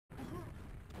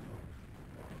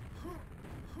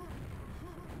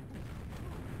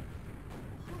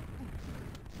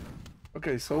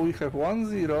Okay, so we have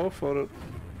 1-0 for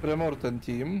Premorten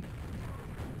team.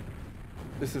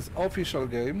 This is official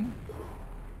game.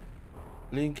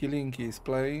 Linky is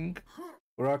playing.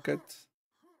 Rocket.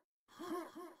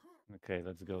 Okay,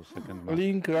 let's go second match.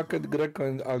 Link, Rocket, Greco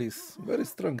and Alice. Very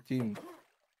strong team.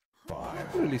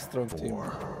 5, Really strong team.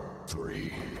 4,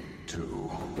 3,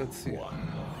 2, Let's see.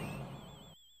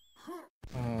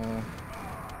 1.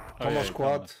 Tomasz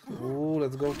kład.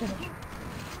 Let's go Tomasz.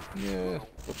 Nie,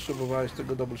 potrzebowałeś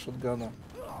tego double shotguna.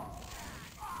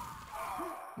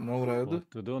 No red. What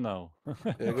to do now?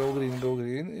 Yeah, go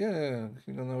green. Yeah,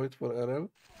 you gonna wait for RL?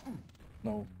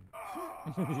 No.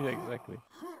 Yeah, exactly.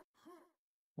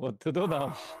 What to do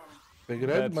now? Big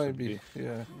red That maybe. should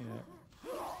Yeah, Yeah.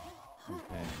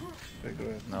 Okay. big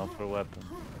red. Now for weapon.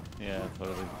 Yeah, for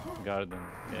the garden.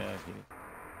 Yeah,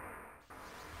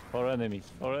 Four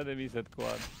enemies at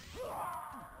quad.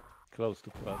 Close to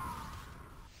quad.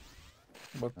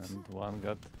 But And one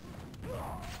got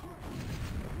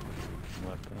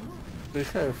weapons. they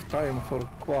have time for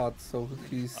quad, so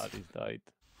he's... Alice died.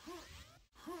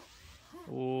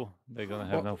 Ooh, they're gonna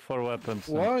have now 4 weapons.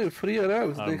 and Why? 3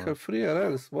 RLs, they armor. have 3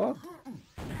 RLs, what?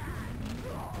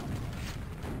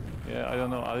 Yeah, I don't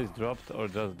know, Alice dropped or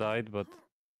just died, but...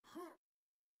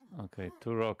 Okay,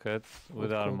 2 rockets with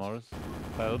Good. armors.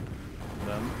 Help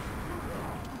them.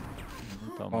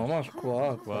 Oh, masz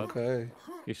quad, Quad. okay.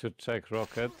 He should check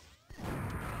rocket.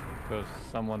 Because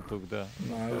someone took the...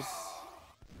 Nice.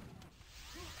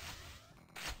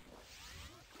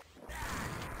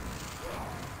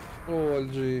 Oh,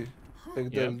 LG. Take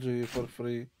the Yep. LG for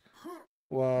free.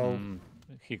 Wow.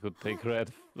 He could take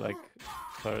red, like,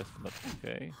 first, but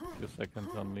okay. Few seconds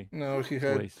only. No, he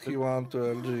Wasted. want to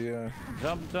LG, yeah.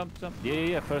 Jump.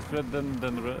 Yeah. First red, then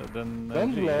Don't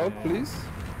LG, block, yeah. please.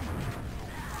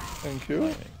 Thank you.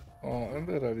 Okay. Oh, and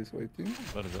the red is waiting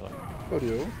Bardzo ładnie. for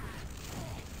you.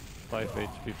 5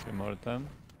 HP Premorten.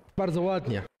 Bardzo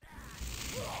ładnie.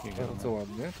 Bardzo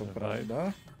ładnie, to Right.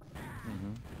 prawda.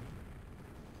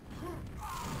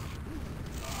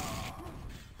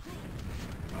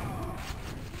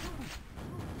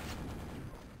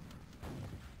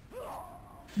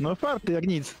 No farty jak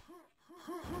nic.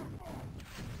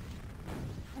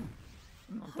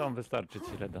 No tam wystarczy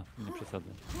ci reda, nie przesadzę.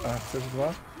 A, chcesz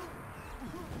 2?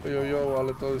 Ojojo,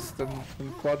 ale to jest ten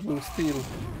quad był steel.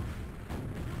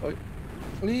 Oj.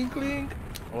 Link!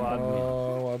 Ładnie.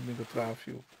 O, ładnie go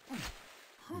trafił.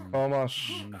 O,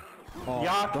 masz.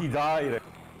 Jaki direct?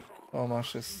 O,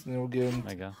 masz jest nieugięty.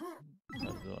 Mega.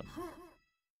 Bardzo ładnie.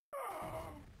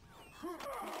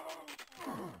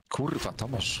 Kurwa,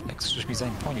 Tomasz, jak żeś mi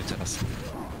zaimponił teraz.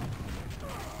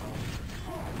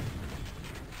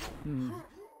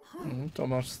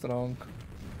 Tomasz strong.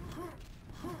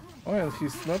 Oh, and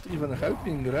he's not even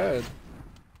helping red.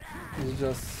 He's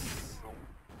just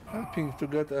helping to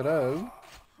get RL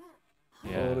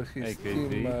Yeah, for his AKT,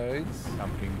 teammates.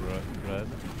 camping red.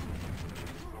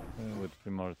 With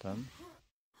Premorten.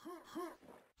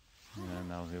 Yeah,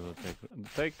 now he will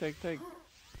take.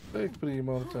 Take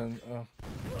Premorten.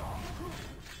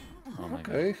 Oh my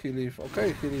god. Okay, he leave.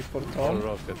 Okay, he leave for 4 Tom.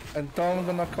 rockets. And Tom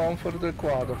gonna come for the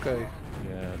quad. Okay.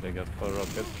 Yeah, they got 4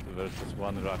 rockets versus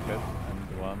 1 rocket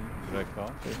and 1 Greco.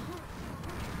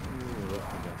 Ooh,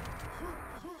 that's good.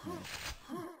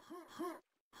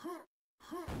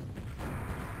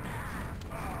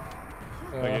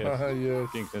 Yes.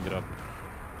 Piękny drop.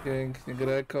 Pięknie,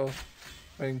 Greco.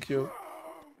 Thank you.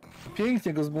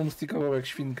 Pięknie go zboomstikował jak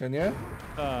świnkę, nie?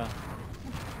 A,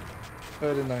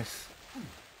 Very nice.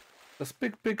 Just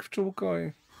pyk w czółko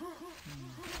i...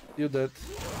 You dead.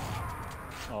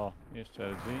 o, jeszcze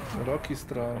LG. Rocky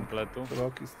strong. Kompletu.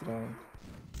 Rocky strong.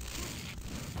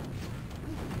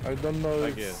 I don't know Tak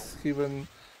if jest. even...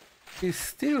 He's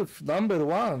still number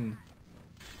 1.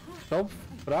 Top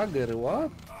fragger,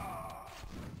 what?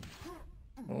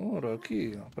 O,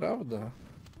 Rocky, naprawdę.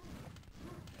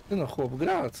 Ty no, chłop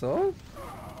gra, co?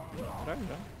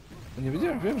 Prawda? Nie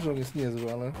wiedziałem, wiem, że on jest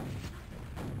niezły, ale...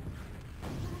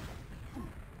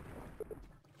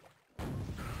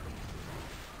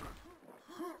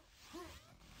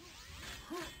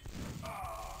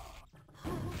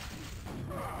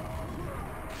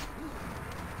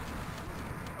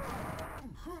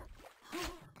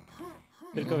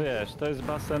 Tylko wiesz, to jest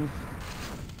basen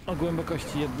o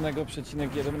głębokości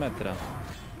 1,1 metra.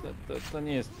 To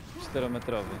nie jest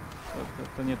 4-metrowy.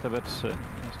 To nie TB3.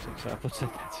 Jeszcze trzeba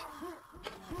poczekać.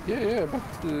 Yeah, but...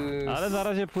 Ale na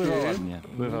razie pływa still, ładnie.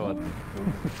 Pływa ładnie.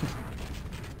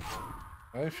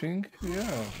 I think, yeah.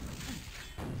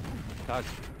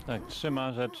 Tak,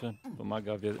 trzyma rzeczy,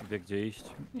 pomaga, wie gdzie iść.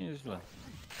 Nie jest źle.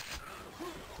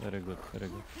 Very good.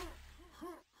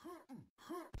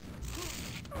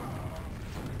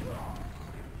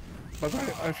 But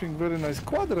I think very nice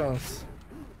quadrants.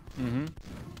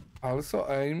 Also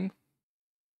aim.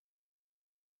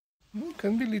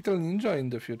 Can be little ninja in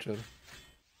the future.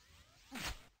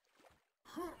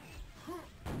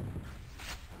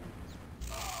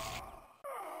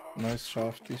 Nice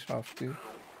shafty.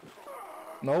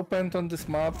 No paint on this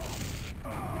map.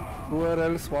 2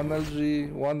 RLs, 1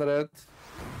 LG, 1 red.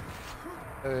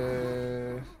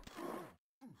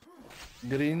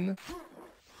 Green.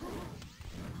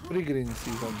 3 greens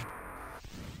even.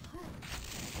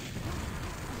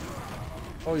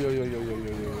 Oj.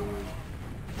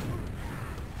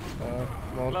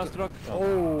 Last rock.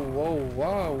 Oh,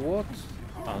 wow, what?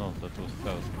 A no, to tu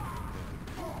stealth.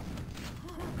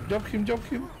 Job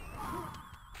him.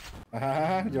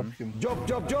 Aha, job him.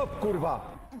 Job, kurwa!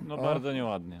 No bardzo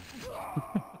nieładnie.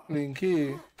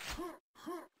 Linki.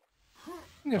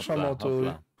 Nie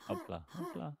szamotuj. Hopla.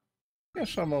 Nie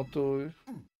szamotuj.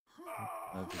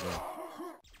 Let's go.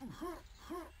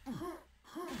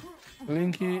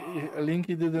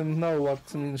 Linky didn't know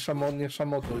what means nie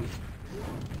szamotuj.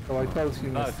 So I told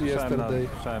him yesterday.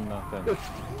 Słyszałem na ten.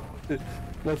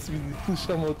 That's mean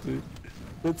szamotuj.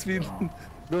 That's mean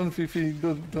don't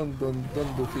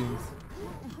do things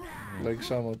like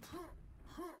szamot.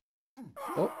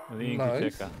 Oh, Link nice.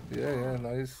 ucieka. Yeah,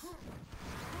 nice.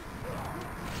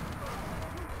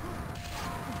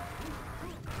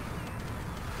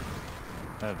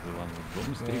 Everyone with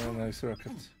boomstick. Yeah, nice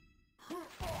rocket.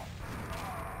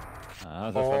 A,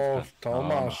 O, zasadzka.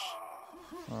 Tomasz.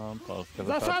 O, Polska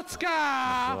Zasadzka!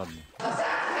 Bardzo ładnie.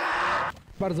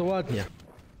 Bardzo ładnie.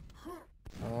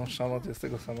 No, szamot jest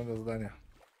tego samego zdania.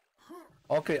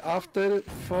 Okay, after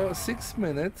 6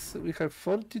 minutes we have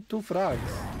 42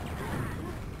 frags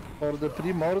for the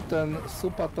Primorten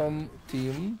Supatom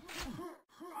team.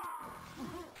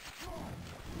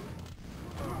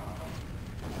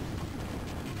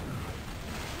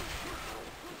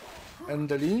 And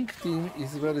the Link team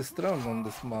is very strong on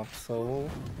this map, so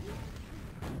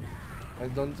I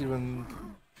don't even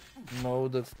know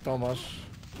that Tomasz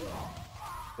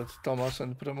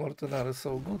and Primorten are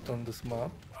so good on this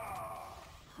map.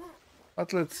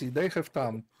 But let's see, they have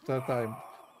time.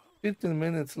 15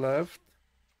 minutes left.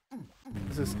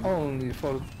 This is only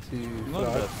 40 Not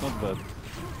frags. bad,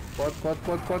 not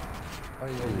bad. What?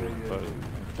 Ay.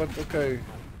 But okay.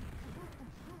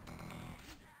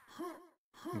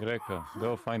 Greco,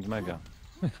 go find Mega.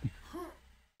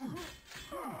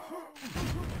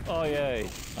 Ojej,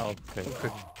 okay.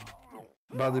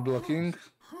 Body blocking.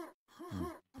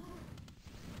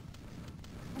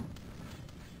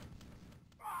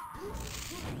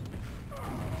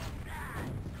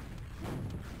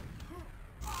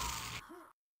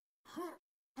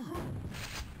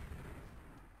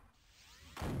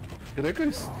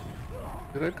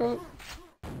 Greco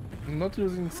not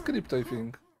using script, I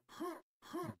think.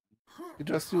 He's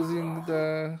just using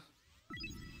the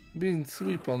beans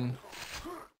weapon.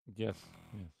 Yes.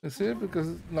 You see?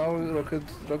 Because now rocket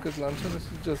launcher is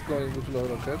just going with low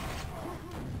rocket.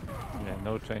 Yeah,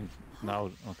 no change.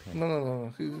 Now, okay.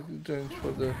 No. He changed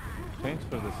for the... Change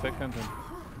for the second and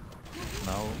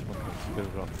now, okay, still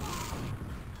rock.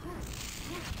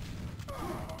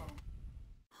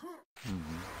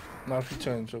 Now he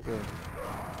changed, okay.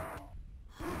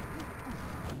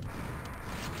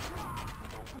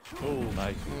 Oh,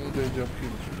 nice. Good job,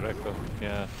 Greco,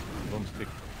 yeah, boomstick.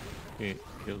 He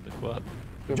killed the quad.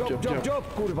 Job,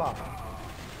 kurwa!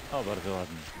 O, bardzo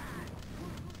ładnie.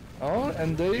 Oh,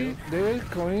 and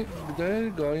they're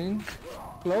going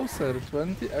closer.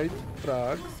 28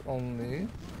 frags only.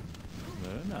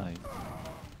 Very nice.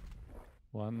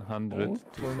 Oh,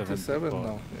 100 to 27 74.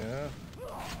 now. Yeah.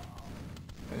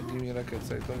 Hey, give me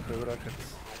rockets. I don't have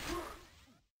rockets.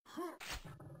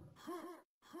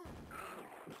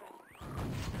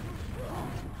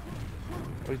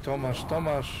 Oj, Tomasz.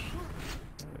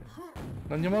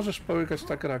 No nie możesz połykać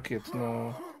tak rakiet,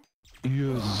 no.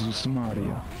 Jezus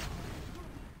Maria.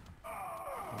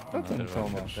 Co ten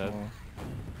Tomasz, no.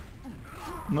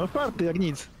 No farty jak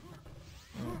nic.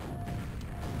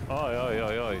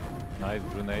 Oj. Nice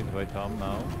grenade by Tom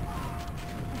now.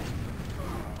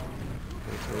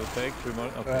 We'll take 3 more.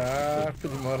 Okay.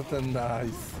 Primorten,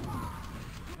 nice.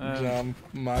 Jump,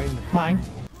 mine.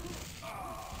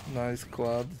 Nice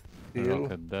quad. Heal.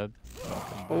 Rocket dead.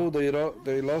 Oh,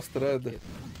 they lost red.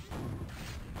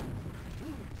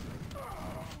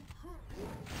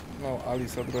 No,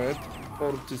 Alice had red.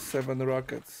 47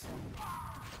 rockets.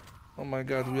 Oh my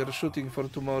god, we are shooting for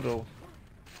tomorrow.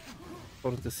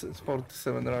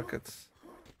 47 rockets.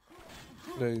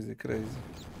 Crazy.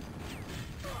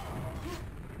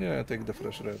 Yeah, take the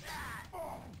fresh red.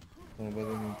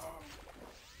 Nobody needs.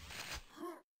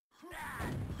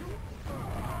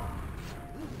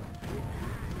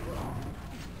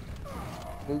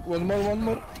 One more, one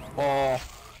more. O!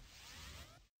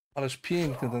 Ależ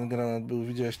piękny ten granat był,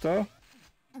 widziałeś to?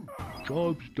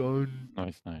 Qobblestone.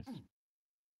 Nice, nice.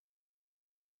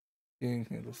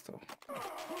 Pięknie dostał.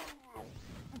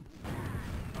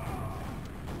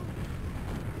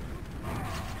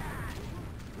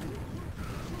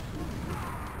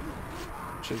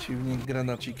 Przeciwnik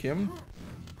granacikiem.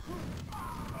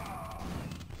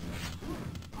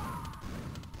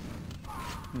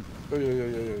 Oj.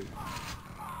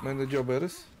 Many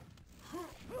jobbers.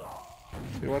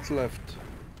 Okay, what's left?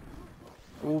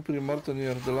 Primorton, you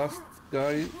are the last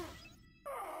guy.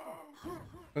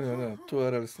 Oh, yeah, no, 2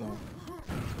 RLs now.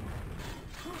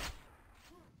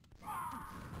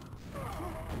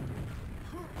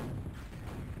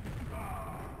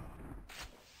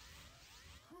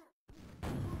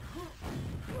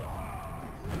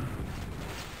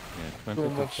 Yeah, Too 22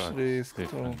 much frags risk.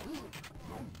 difference.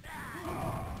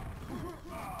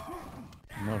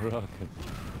 No rocket.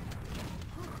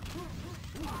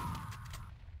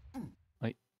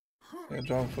 Yeah,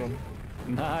 jump from.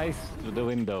 Nice through the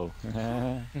window.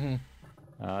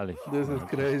 Ale. This is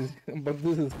crazy, but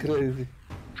this is crazy.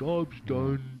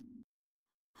 Qobblestone.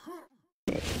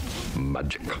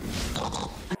 Magic.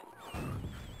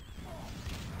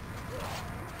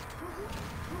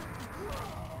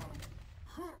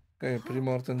 Okay,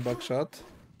 Primorton backshot.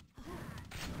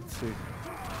 Let's see.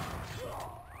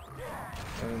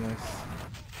 Very nice.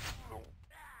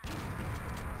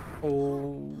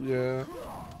 Oh yeah.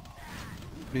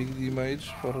 Big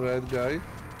damage for red guy.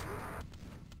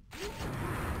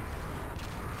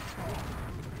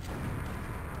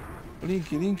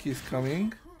 Linky is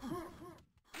coming.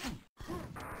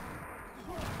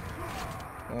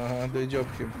 They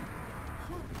jobbed him.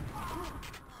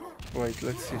 Wait,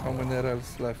 let's see how many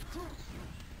RLs left.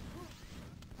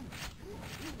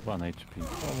 1 HP.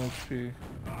 1 HP.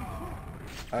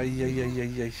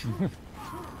 Ajajajajaj.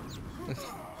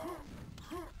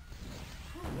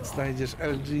 Znajdziesz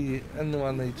LG and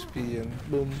 1 HP and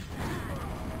boom.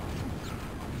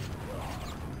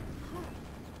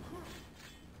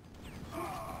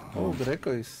 Oh,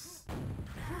 Greco is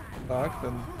tak,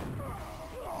 then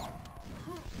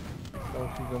now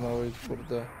he's gonna wait for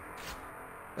the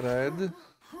red.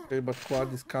 Okay, but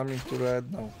quad is coming to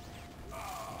red now.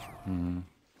 Mm.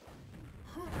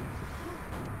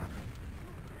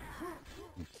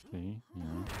 Let's see.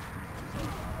 Yeah.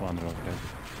 1 rocket.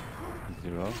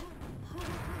 0.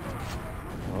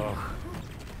 Oh.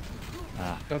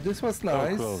 Ah. Now this was So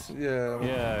nice. close. Yeah.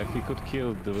 Yeah, he could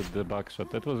kill with the back shot.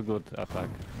 That was good attack.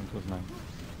 It was nice.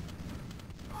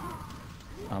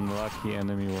 Unlucky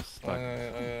enemy was stuck.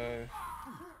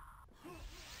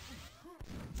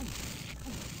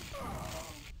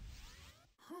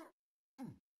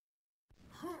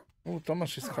 Oh,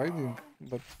 Tomasz is hiding,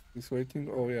 but he's waiting.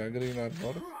 Oh yeah, green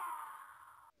armor.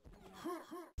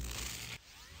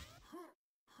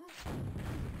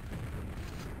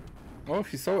 Oh,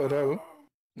 he saw RL.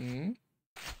 Mm.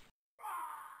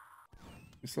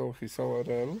 He saw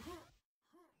RL.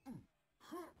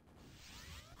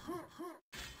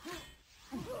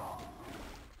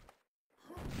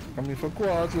 Coming for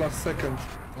quad, last second.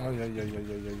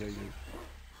 Ajajajajajajaj.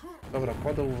 Dobra,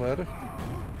 quad over.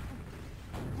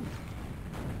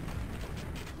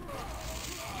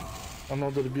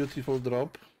 Another beautiful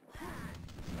drop.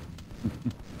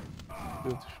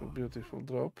 Beautiful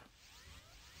drop.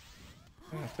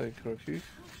 Yeah, take Rocky.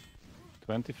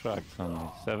 20 frags only.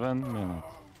 7 minutes.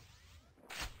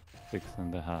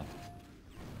 6.5.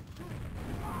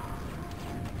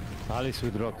 Alice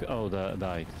with rock. Oh, that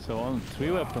died. So on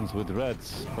 3 weapons with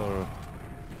reds for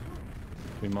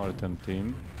Primortem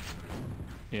team.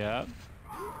 Yeah,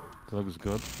 looks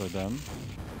good for them.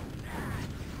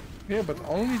 Yeah, but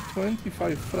only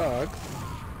 25 frags.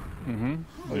 Mm-hmm.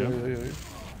 Oh, Yeah. yeah.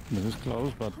 This is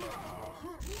close, but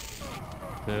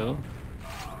still,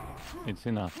 it's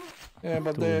enough. Yeah,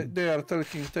 but they are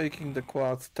taking the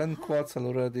quads. 10 quads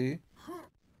already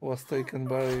was taken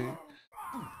by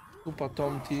Super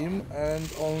Tom team,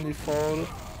 and only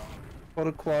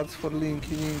 4 quads for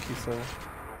Linky. So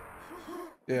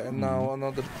yeah, and now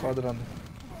another quadrant.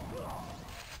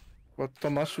 But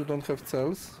Tomasz, you don't have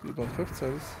cells.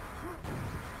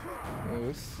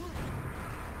 Yes.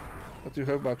 But you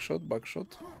have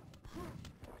backshot.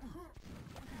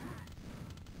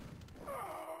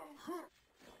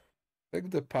 Take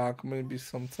the pack, maybe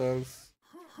some cells.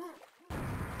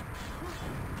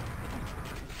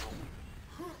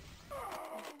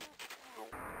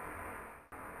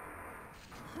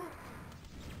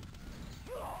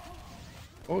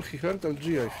 Oh, he heard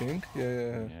LG, I think.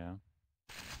 Yeah. Yeah.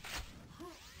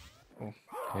 Oh.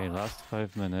 Okay, last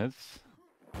 5 minutes.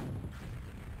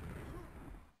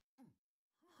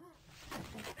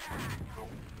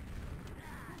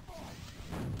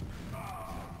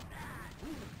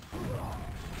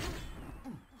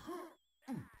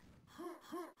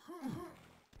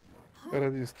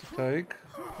 Ready is to take.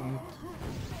 And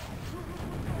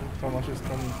Tomasz is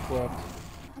coming quad.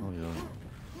 Oj,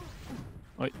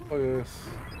 oj. Oh yes.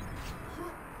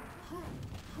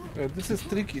 Yeah, this is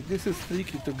tricky. This is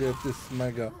tricky to get this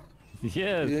mega.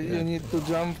 Yes! You need to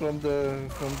jump from the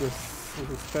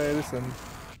stairs and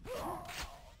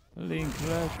Link,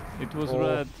 red. It was Oh.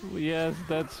 red. Yes,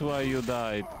 that's why you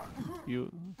died. You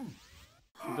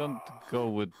don't go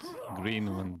with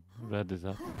green when red is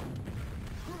up.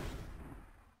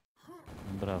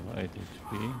 Bravo, 8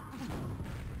 HP.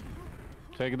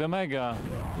 Check the mega.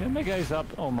 Yeah, mega is up.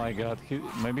 Oh my god.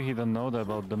 Maybe he don't know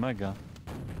about the mega.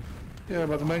 yeah,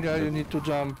 but mega you need to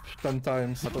jump 10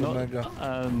 times for mega.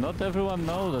 Not everyone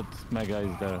know that mega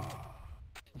is there.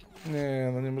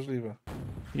 Nie, no niemożliwe.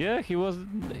 Yeah, he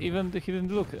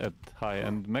didn't look at high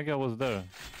and mega was there.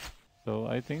 So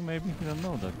I think maybe he don't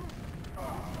know that.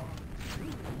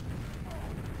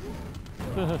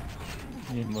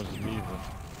 Niemożliwe.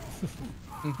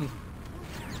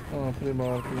 O,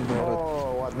 Primor.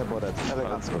 O, ładny boret,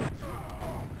 elegancko.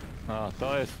 A,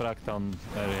 to jest Fractown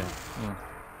area. Yeah.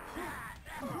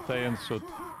 Stay and shoot.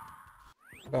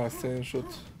 Ah, stay and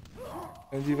shoot.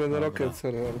 And even Dobra. rockets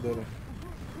are there.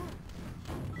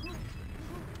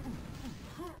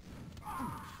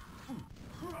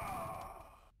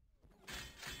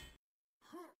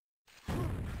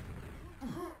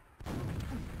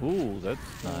 Ooh,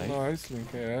 that's nice. Nice, Link,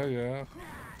 yeah.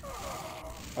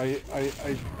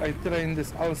 I trained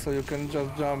this also. You can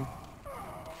just jump,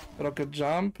 rocket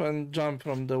jump, and jump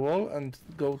from the wall and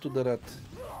go to the red.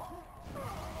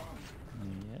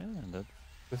 Yeah,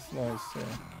 That's nice, yeah.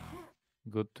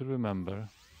 good to remember.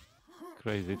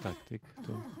 Crazy tactic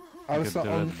to Also get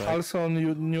the on red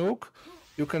back. nuke,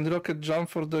 you can rocket jump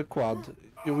for the quad.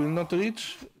 You will not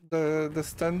reach the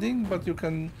standing, but you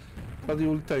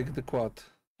will take the quad.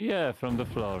 Yeah, from the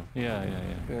floor. Yeah.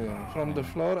 Yeah, from the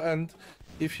floor, and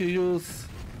if you use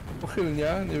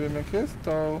pochylnia, nie wiem jak jest,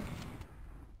 to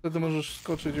wtedy możesz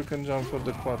skoczyć, you can jump for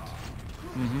the quad.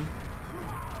 Mhm.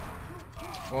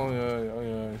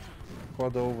 Ojej.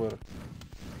 Quad over.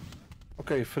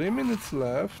 Okay, 3 minutes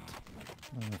left,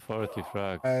 40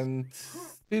 frags. and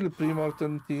still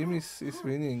Primorten team is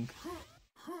winning.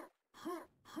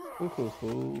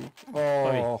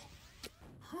 Oh.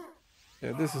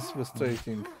 Yeah, this is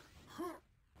frustrating.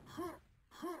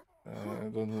 I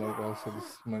don't like also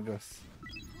this megas.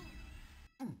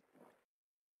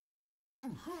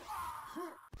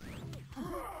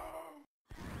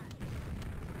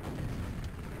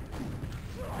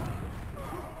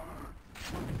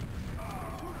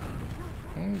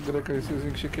 Greka is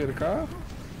using siekierka.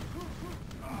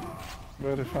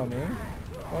 Very funny.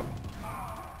 Oh.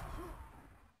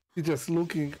 He's just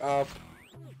looking up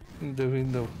in the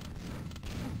window.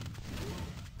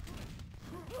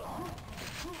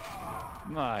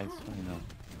 Nice, I know.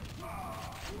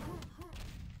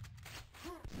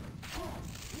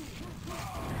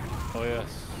 Oh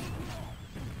yes.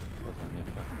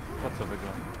 Po co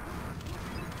wygląda?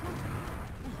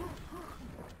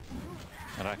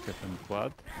 Rakiet and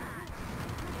quad.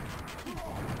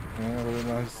 Yeah, very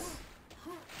nice.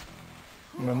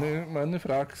 Many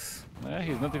frags. Yeah,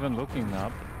 he's not even looking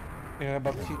up. Yeah,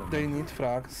 but they need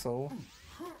frags, so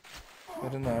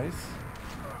very nice.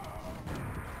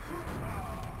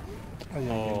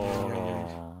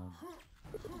 Oh.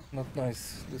 Not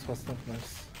nice. This was not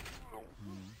nice.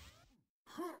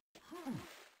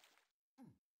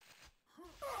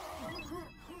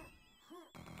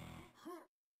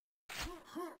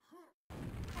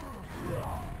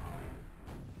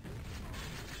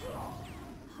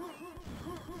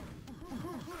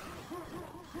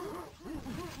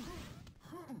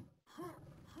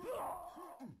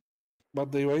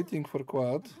 But they waiting for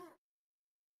quad.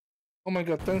 Oh my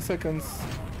god, 10 seconds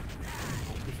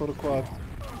before quad.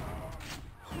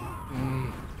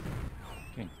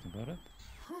 Piękny baret.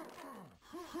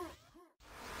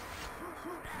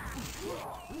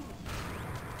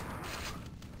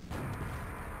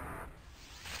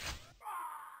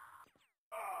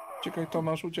 Uciekaj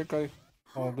Tomasz, uciekaj.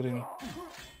 O, green.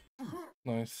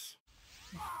 Nice.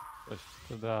 Coś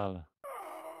to da, ale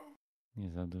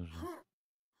nie za dużo.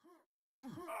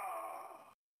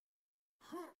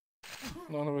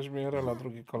 No, no weźmie rela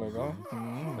drugi kolega.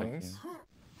 Takie. Nice.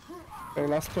 Okay,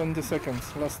 last 20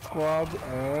 seconds. Last quad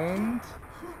and...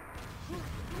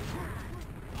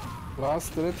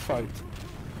 last red fight.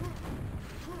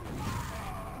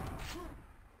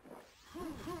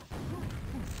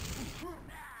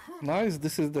 Nice,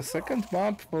 this is the second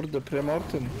map for the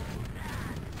Primorten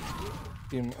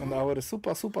team and our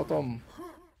super Tom.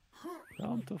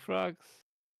 Down to frags.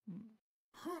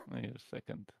 No, you're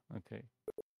second. Okay.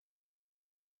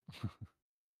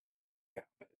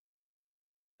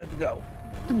 Let's go.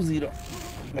 2-0.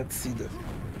 Let's see this.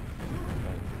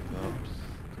 Oops.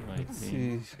 Let's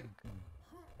see.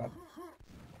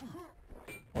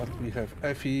 What we have?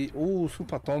 FE. Ooh,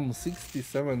 Supatom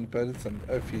 67%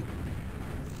 FE.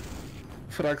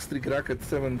 Frag Streak Racket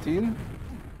 17.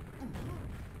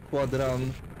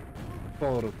 Quadran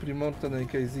 4. Primorten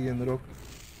AKZ and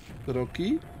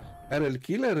Rocky. RL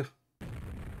Killer.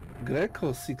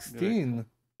 Greco 16.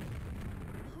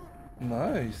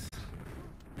 Nice.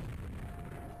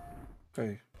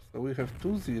 Okay, so we have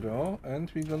 2-0 and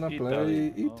we're gonna play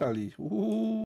Italy. Italy. Ooh.